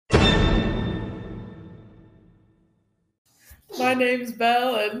My name's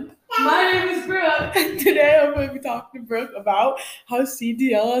Belle, and My name is Brooke. today I'm going to be talking to Brooke about how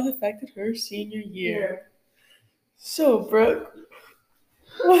CDL has affected her senior year. So, Brooke,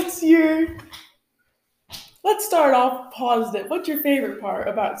 let's start off positive. What's your favorite part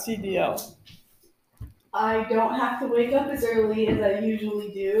about CDL? I don't have to wake up as early as I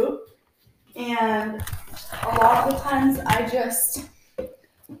usually do. And a lot of the times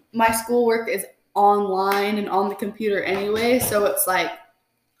my schoolwork is online and on the computer anyway. So it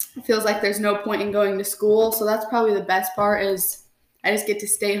feels like there's no point in going to school. So that's probably the best part is I just get to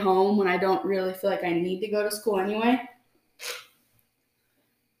stay home when I don't really feel like I need to go to school anyway.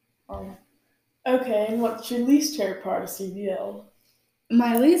 Okay, and what's your least favorite part of CDL?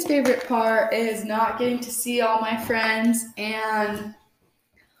 My least favorite part is not getting to see all my friends and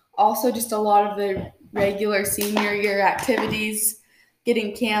also just a lot of the regular senior year activities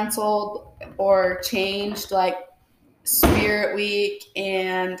getting canceled or changed, like Spirit Week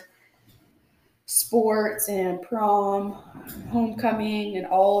and sports and prom, homecoming, and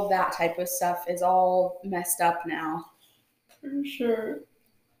all of that type of stuff is all messed up now. For sure.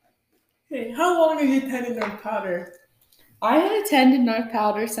 Hey, how long have you attended North Powder? I have attended North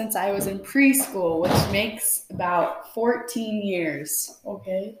Powder since I was in preschool, which makes about 14 years.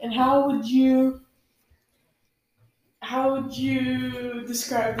 Okay, and how would you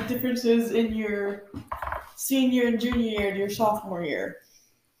describe the differences in your senior and junior year to your sophomore year?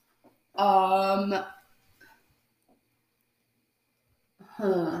 Huh.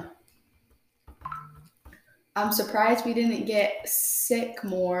 I'm surprised we didn't get sick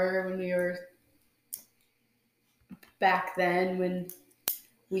more when we were back then, when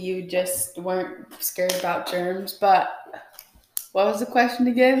we just weren't scared about germs. But what was the question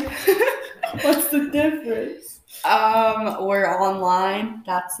again? What's the difference? We're online.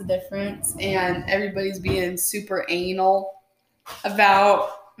 That's the difference. And everybody's being super anal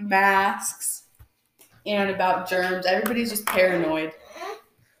about masks and about germs. Everybody's just paranoid.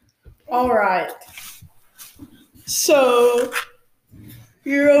 All right. So,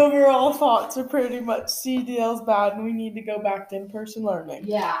 your overall thoughts are pretty much CDL's bad and we need to go back to in-person learning.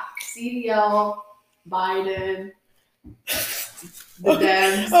 Yeah, CDL, Biden, the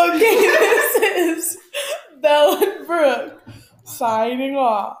Dems. Okay, this is Belle and Brooke signing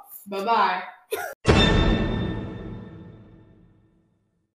off. Bye-bye.